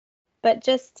but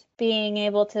just being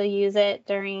able to use it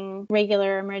during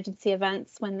regular emergency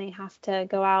events when they have to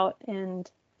go out and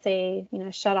say,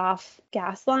 shut off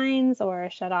gas lines or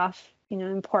shut off,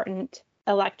 important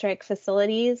electric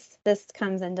facilities, this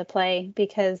comes into play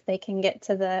because they can get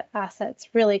to the assets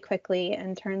really quickly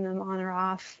and turn them on or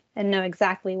off and know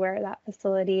exactly where that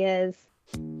facility is.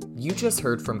 You just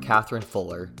heard from Catherine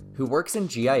Fuller, who works in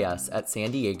GIS at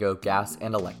San Diego Gas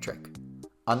and Electric.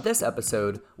 On this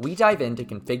episode, we dive into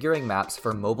configuring maps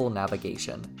for mobile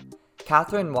navigation.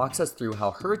 Catherine walks us through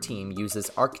how her team uses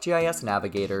ArcGIS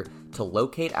Navigator to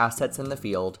locate assets in the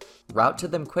field, route to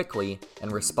them quickly,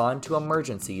 and respond to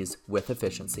emergencies with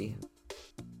efficiency.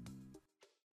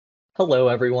 Hello,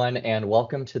 everyone, and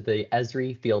welcome to the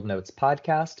Esri Field Notes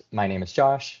podcast. My name is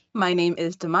Josh. My name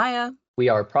is Damaya. We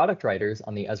are product writers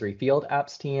on the Esri Field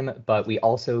Apps team, but we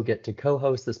also get to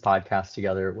co-host this podcast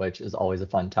together, which is always a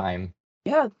fun time.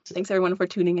 Yeah, thanks everyone for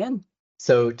tuning in.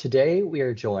 So today we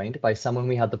are joined by someone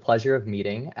we had the pleasure of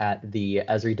meeting at the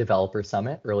Esri Developer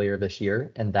Summit earlier this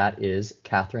year, and that is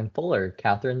Catherine Fuller.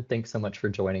 Catherine, thanks so much for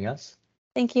joining us.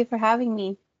 Thank you for having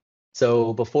me.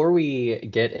 So before we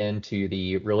get into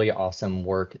the really awesome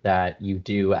work that you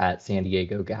do at San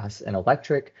Diego Gas and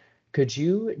Electric, could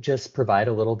you just provide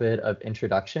a little bit of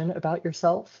introduction about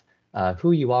yourself,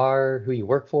 who you are, who you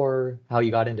work for, how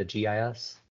you got into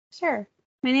GIS? Sure.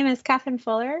 My name is Catherine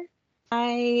Fuller.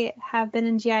 I have been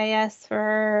in GIS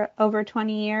for over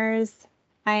 20 years.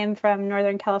 I am from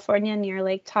Northern California near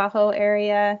Lake Tahoe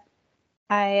area.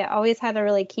 I always had a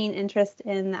really keen interest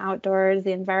in the outdoors,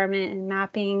 the environment, and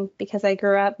mapping because I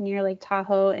grew up near Lake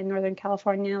Tahoe in Northern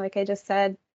California, like I just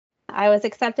said. I was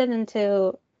accepted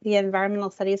into the environmental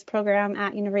studies program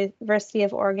at University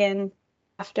of Oregon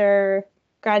after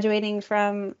graduating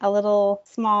from a little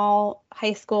small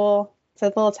high school. It's a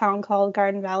little town called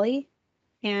Garden Valley.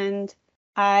 And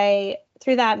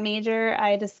through that major,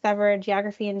 I discovered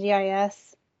geography and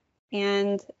GIS.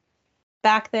 And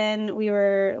back then we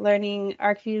were learning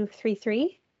ArcView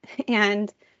 3.3,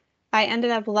 and I ended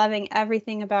up loving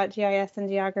everything about GIS and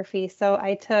geography. So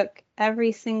I took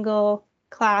every single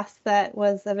class that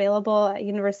was available at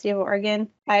University of Oregon.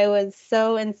 I was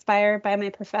so inspired by my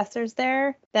professors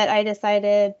there that I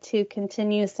decided to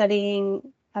continue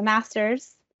studying a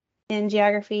master's in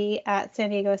geography at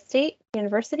San Diego State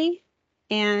University.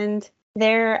 And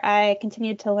there I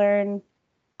continued to learn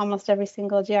almost every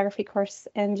single geography course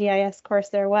and GIS course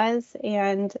there was.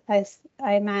 And I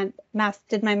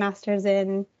did my master's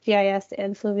in GIS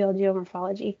and fluvial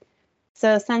geomorphology.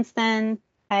 So since then,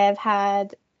 I have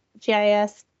had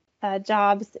GIS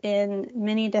jobs in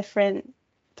many different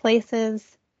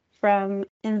places, from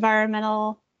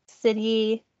environmental,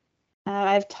 city.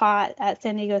 I've taught at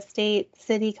San Diego State,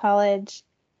 City College,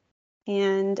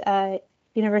 and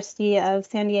University of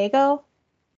San Diego.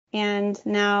 And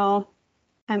now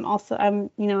I'm at San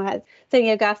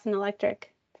Diego Gas and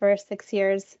Electric for 6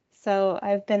 years. So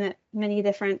I've been at many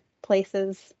different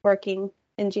places working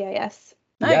in GIS.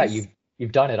 Nice. Yeah,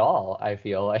 you've done it all, I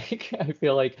feel like.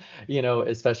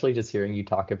 Especially just hearing you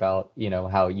talk about,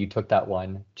 how you took that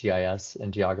one GIS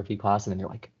and geography class and then you're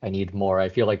like, I need more. I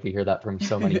feel like we hear that from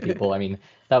so many people. I mean,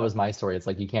 that was my story. It's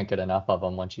like you can't get enough of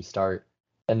them once you start.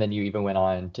 And then you even went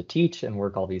on to teach and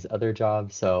work all these other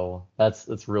jobs. So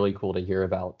that's really cool to hear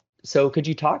about. So could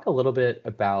you talk a little bit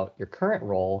about your current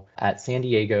role at San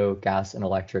Diego Gas and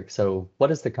Electric? So what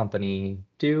does the company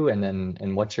do,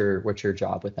 and what's your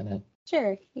job within it?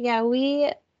 Sure. Yeah,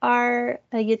 we are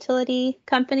a utility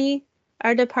company.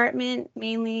 Our department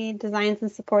mainly designs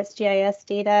and supports GIS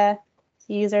data,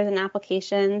 users, and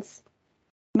applications.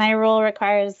 My role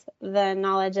requires the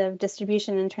knowledge of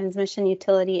distribution and transmission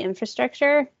utility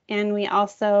infrastructure, and we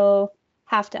also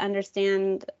have to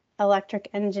understand electric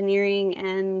engineering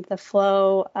and the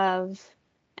flow of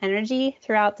energy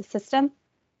throughout the system.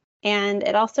 And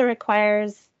it also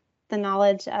requires the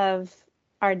knowledge of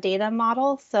our data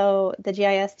model, so the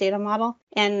GIS data model,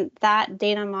 and that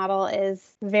data model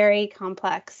is very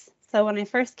complex. So when I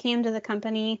first came to the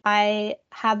company, I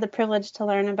had the privilege to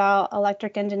learn about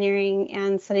electric engineering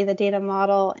and study the data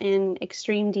model in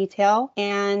extreme detail.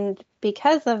 And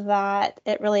because of that,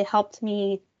 it really helped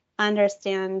me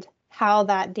understand how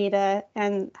that data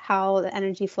and how the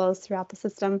energy flows throughout the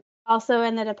system. Also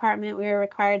in the department, we were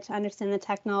required to understand the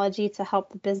technology to help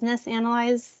the business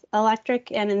analyze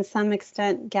electric and in some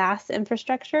extent gas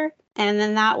infrastructure. And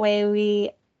then that way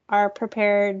we are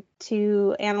prepared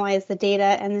to analyze the data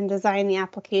and then design the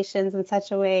applications in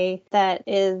such a way that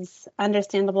is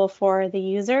understandable for the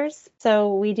users.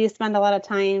 So we do spend a lot of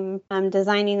time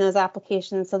designing those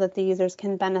applications so that the users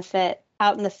can benefit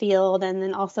out in the field and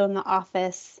then also in the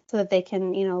office so that they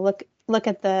can, look look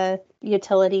at the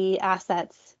utility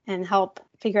assets and help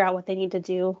figure out what they need to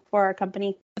do for our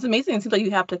company. It's amazing. It seems like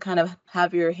you have to kind of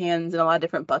have your hands in a lot of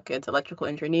different buckets: electrical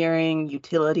engineering,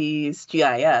 utilities,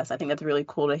 GIS. I think that's really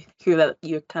cool to hear that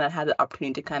you kind of had the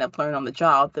opportunity to kind of learn on the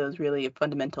job those really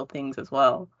fundamental things as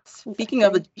well. Speaking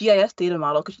of the GIS data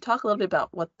model, could you talk a little bit about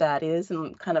what that is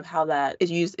and kind of how that is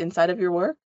used inside of your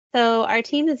work? So our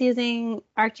team is using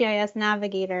ArcGIS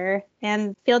Navigator,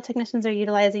 and field technicians are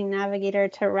utilizing Navigator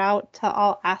to route to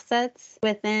all assets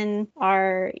within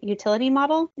our utility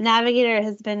model. Navigator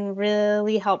has been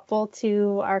really helpful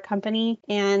to our company,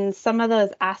 and some of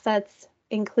those assets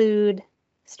include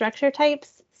structure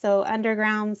types, so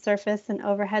underground, surface, and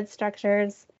overhead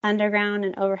structures, underground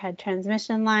and overhead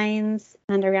transmission lines,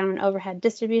 underground and overhead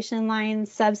distribution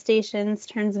lines, substations,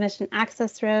 transmission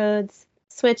access roads,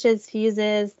 switches,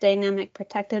 fuses, dynamic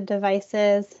protective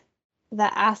devices,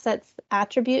 the assets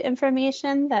attribute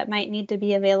information that might need to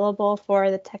be available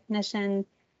for the technician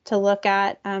to look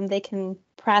at. They can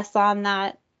press on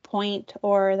that point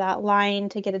or that line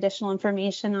to get additional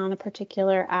information on a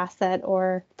particular asset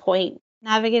or point.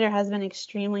 Navigator has been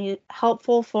extremely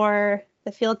helpful for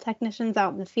the field technicians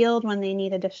out in the field when they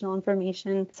need additional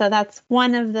information. So that's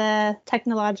one of the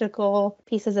technological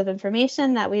pieces of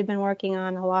information that we've been working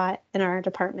on a lot in our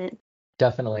department.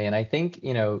 Definitely. And I think,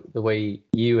 the way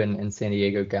you and San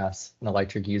Diego Gas and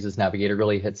Electric uses Navigator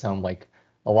really hits home like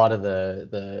a lot of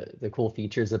the cool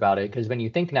features about it. Because when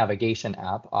you think navigation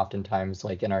app, oftentimes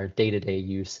like in our day-to-day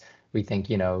use, we think,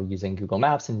 using Google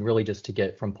Maps and really just to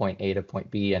get from point A to point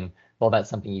B. And while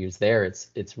that's something you use there,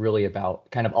 it's really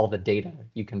about kind of all the data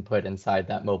you can put inside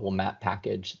that mobile map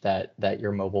package that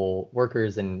your mobile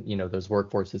workers and those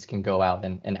workforces can go out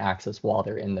and access while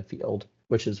they're in the field,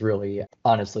 which is really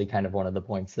honestly kind of one of the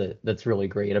points that's really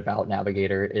great about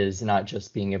Navigator is not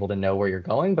just being able to know where you're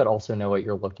going, but also know what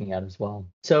you're looking at as well.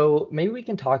 So maybe we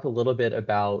can talk a little bit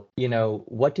about,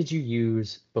 what did you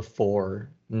use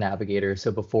before Navigator?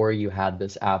 So before you had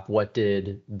this app, what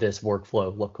did this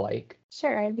workflow look like?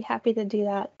 Sure, I'd be happy to do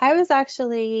that. I was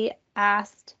actually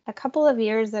asked a couple of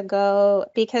years ago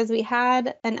because we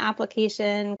had an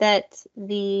application that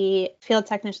the field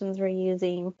technicians were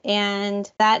using,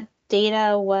 and the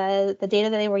data that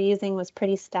they were using was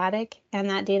pretty static, and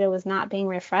that data was not being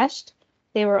refreshed.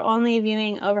 They were only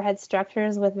viewing overhead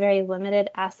structures with very limited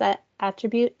asset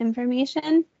attribute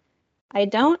information. I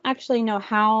don't actually know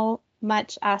how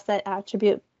much asset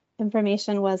attribute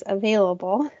information was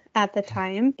available at the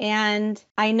time, and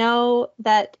I know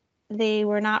that they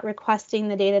were not requesting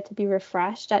the data to be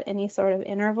refreshed at any sort of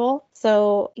interval.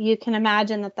 So you can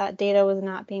imagine that data was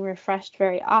not being refreshed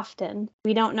very often.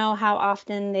 We don't know how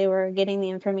often they were getting the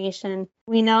information.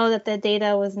 We know that the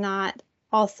data was not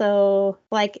also,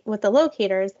 like with the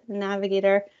locators, the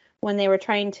Navigator, when they were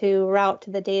trying to route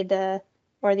to the data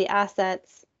or the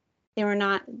assets, they were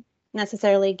not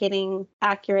necessarily getting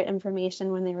accurate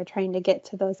information when they were trying to get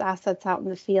to those assets out in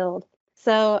the field.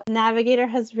 So Navigator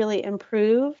has really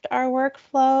improved our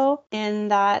workflow in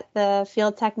that the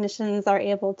field technicians are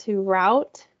able to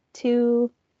route to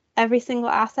every single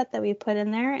asset that we put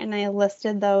in there. And I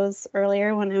listed those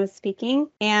earlier when I was speaking.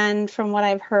 And from what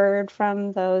I've heard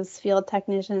from those field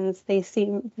technicians, they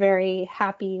seem very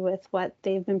happy with what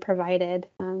they've been provided.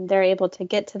 They're able to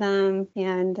get to them,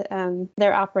 and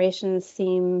their operations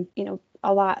seem,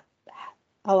 a lot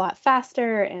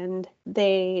faster, and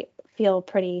they feel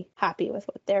pretty happy with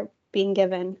what they're being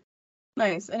given.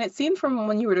 Nice. And it seemed from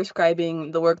when you were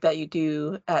describing the work that you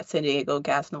do at San Diego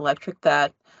Gas and Electric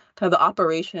that kind of the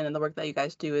operation and the work that you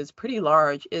guys do is pretty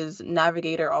large. Is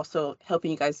Navigator also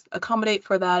helping you guys accommodate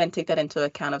for that and take that into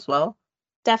account as well?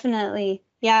 Definitely.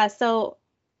 Yeah. So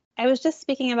I was just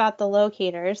speaking about the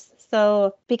locators.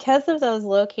 So because of those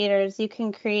locators, you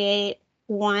can create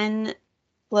one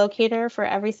locator for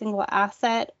every single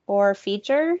asset or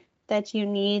feature that you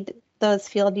need those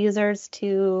field users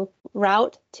to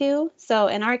route to. So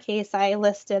in our case, I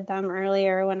listed them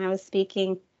earlier when I was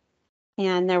speaking,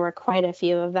 and there were quite a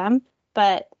few of them,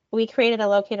 but we created a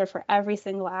locator for every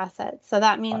single asset. So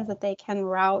that means that they can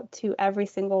route to every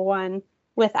single one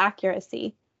with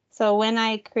accuracy. So when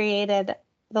I created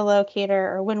the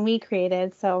locator, or when we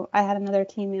created, so I had another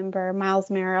team member,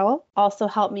 Miles Merrill, also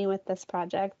helped me with this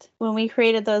project. When we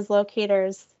created those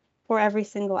locators for every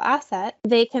single asset,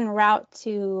 they can route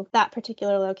to that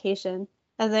particular location.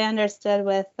 As I understood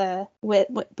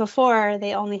before,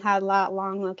 they only had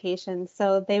lat-long locations,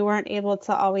 so they weren't able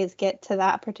to always get to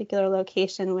that particular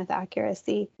location with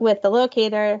accuracy. With the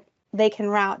locator, they can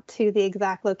route to the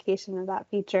exact location of that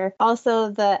feature. Also,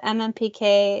 the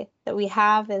MMPK that we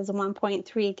have is 1.3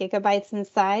 gigabytes in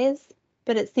size,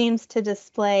 but it seems to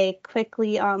display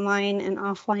quickly online and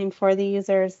offline for the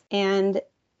users. And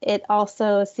it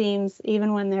also seems,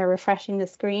 even when they're refreshing the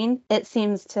screen, it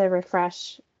seems to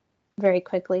refresh very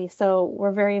quickly. So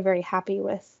we're very, very happy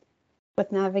with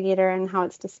Navigator and how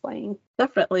it's displaying.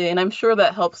 Definitely. And I'm sure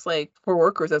that helps like for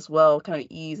workers as well, kind of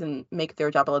ease and make their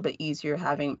job a little bit easier,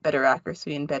 having better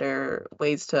accuracy and better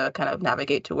ways to kind of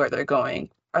navigate to where they're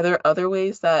going. Are there other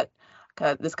ways that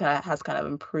this kind of has kind of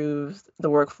improved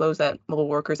the workflows that mobile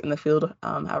workers in the field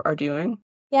are doing?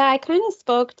 Yeah, I kind of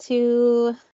spoke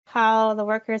to how the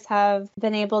workers have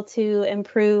been able to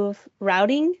improve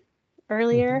routing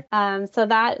earlier. So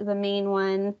that is the main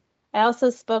one. I also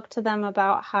spoke to them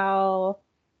about how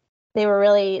they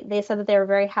said that they were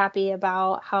very happy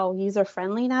about how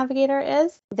user-friendly Navigator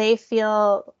is. They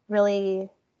feel really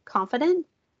confident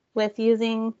with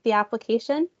using the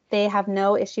application. They have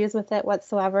no issues with it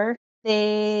whatsoever.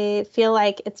 They feel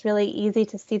like it's really easy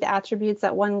to see the attributes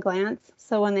at one glance.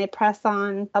 So when they press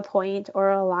on a point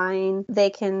or a line, they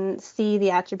can see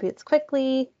the attributes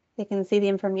quickly. They can see the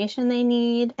information they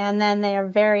need. And then they are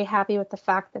very happy with the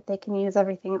fact that they can use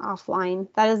everything offline.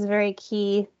 That is very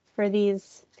key for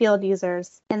these field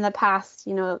users. In the past,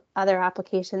 other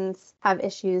applications have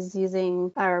issues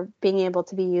using or being able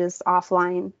to be used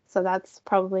offline. So that's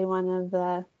probably one of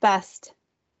the best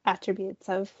attributes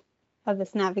of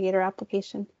this Navigator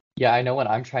application. Yeah, I know when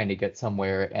I'm trying to get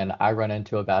somewhere and I run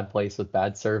into a bad place with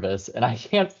bad service and I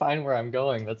can't find where I'm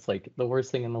going, that's like the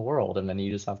worst thing in the world. And then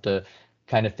you just have to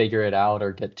kind of figure it out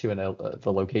or get to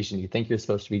the location you think you're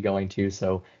supposed to be going to.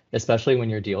 So especially when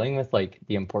you're dealing with like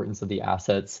the importance of the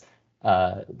assets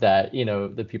that,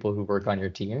 the people who work on your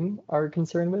team are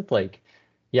concerned with, like,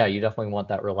 yeah, you definitely want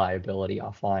that reliability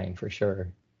offline for sure.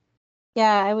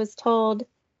 Yeah, I was told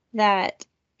that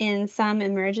in some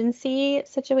emergency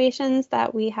situations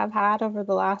that we have had over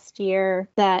the last year,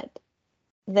 that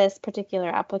this particular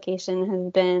application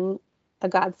has been a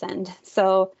godsend.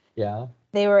 So Yeah.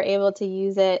 they were able to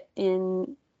use it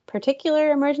in particular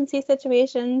emergency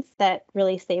situations that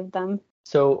really saved them.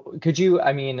 So could you,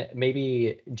 I mean,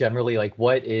 maybe generally, like,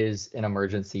 what is an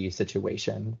emergency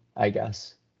situation, I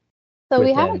guess, So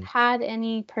we haven't within?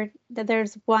 had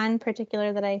there's one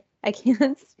particular that I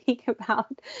can't speak about.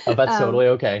 Oh, that's totally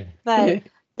okay. But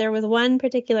there was one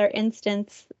particular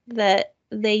instance that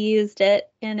they used it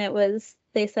and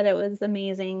they said it was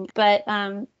amazing. But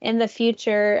in the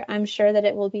future, I'm sure that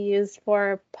it will be used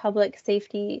for public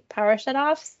safety power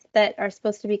shutoffs that are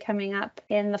supposed to be coming up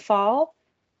in the fall.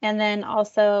 And then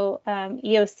also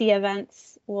EOC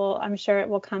events I'm sure it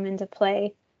will come into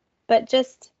play. But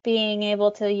just being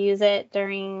able to use it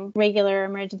during regular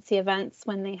emergency events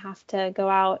when they have to go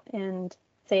out and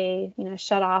say,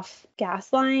 shut off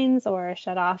gas lines or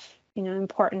shut off,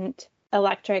 important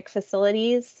electric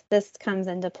facilities, this comes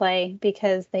into play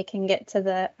because they can get to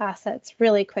the assets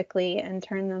really quickly and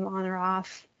turn them on or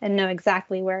off and know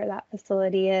exactly where that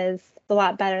facility is. It's a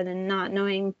lot better than not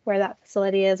knowing where that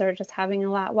facility is or just having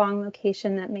a long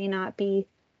location that may not be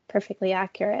perfectly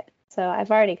accurate. So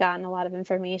I've already gotten a lot of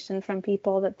information from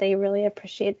people that they really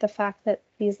appreciate the fact that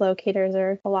these locators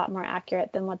are a lot more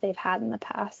accurate than what they've had in the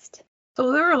past.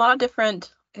 So there are a lot of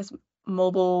different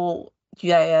mobile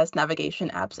GIS navigation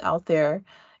apps out there.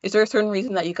 Is there a certain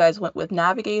reason that you guys went with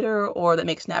Navigator, or that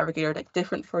makes Navigator like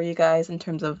different for you guys in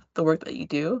terms of the work that you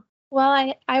do?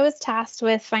 Well, I was tasked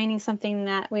with finding something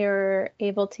that we were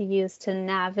able to use to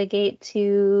navigate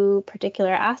to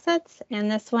particular assets, and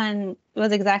this one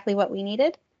was exactly what we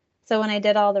needed. So when I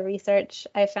did all the research,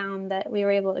 I found that we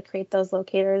were able to create those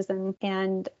locators,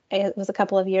 and it was a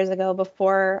couple of years ago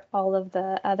before all of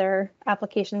the other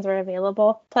applications were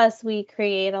available. Plus, we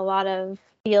create a lot of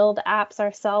field apps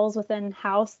ourselves within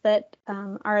house that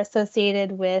are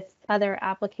associated with other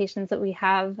applications that we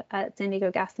have at San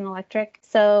Diego Gas and Electric.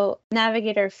 So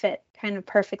Navigator fit kind of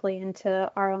perfectly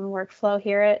into our own workflow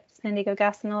here at San Diego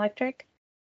Gas and Electric.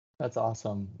 That's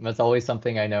awesome. That's always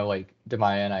something I know, like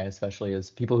Demaya and I, especially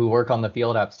as people who work on the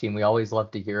field apps team, we always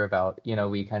love to hear about,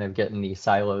 we kind of get in these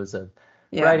silos of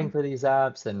writing for these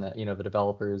apps, and the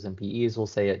developers and PEs will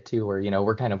say it too, where,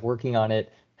 we're kind of working on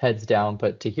it heads down,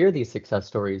 but to hear these success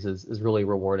stories is really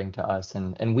rewarding to us.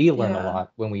 And we learn a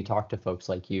lot when we talk to folks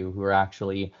like you who are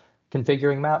actually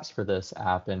configuring maps for this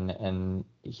app and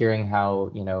hearing how,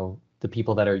 the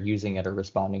people that are using it are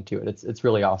responding to it. It's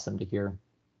really awesome to hear.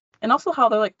 And also how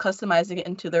they're like customizing it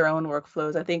into their own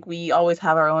workflows. I think we always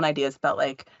have our own ideas about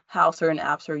like how certain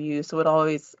apps are used. So it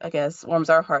always, I guess,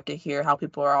 warms our heart to hear how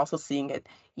people are also seeing it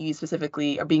used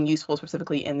specifically or being useful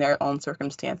specifically in their own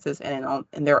circumstances and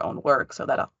in their own work. So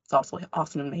that's also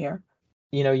awesome to hear.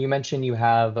 you mentioned you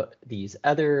have these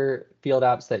other field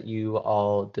apps that you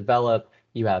all develop.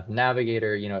 You have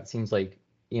Navigator. It seems like,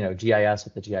 GIS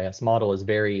with the GIS model is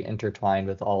very intertwined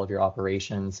with all of your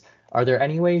operations. Are there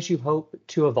any ways you hope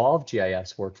to evolve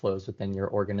GIS workflows within your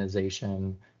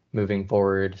organization moving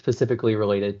forward, specifically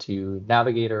related to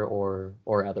Navigator or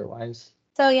otherwise?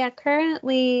 So yeah,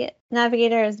 currently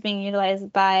Navigator is being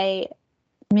utilized by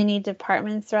many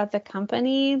departments throughout the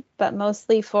company, but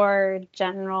mostly for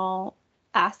general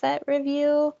asset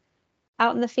review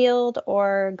out in the field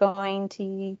or going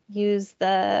to use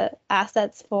the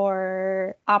assets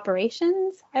for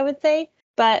operations, I would say.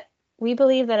 But we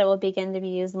believe that it will begin to be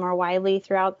used more widely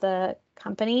throughout the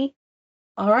company.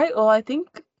 All right. Well, I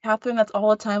think, Catherine, that's all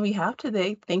the time we have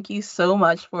today. Thank you so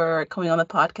much for coming on the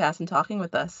podcast and talking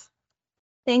with us.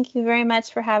 Thank you very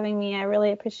much for having me. I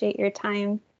really appreciate your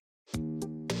time.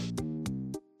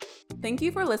 Thank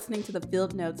you for listening to the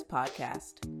Field Notes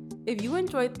podcast. If you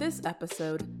enjoyed this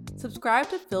episode, subscribe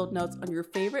to Field Notes on your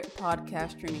favorite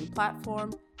podcast streaming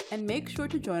platform and make sure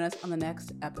to join us on the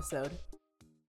next episode.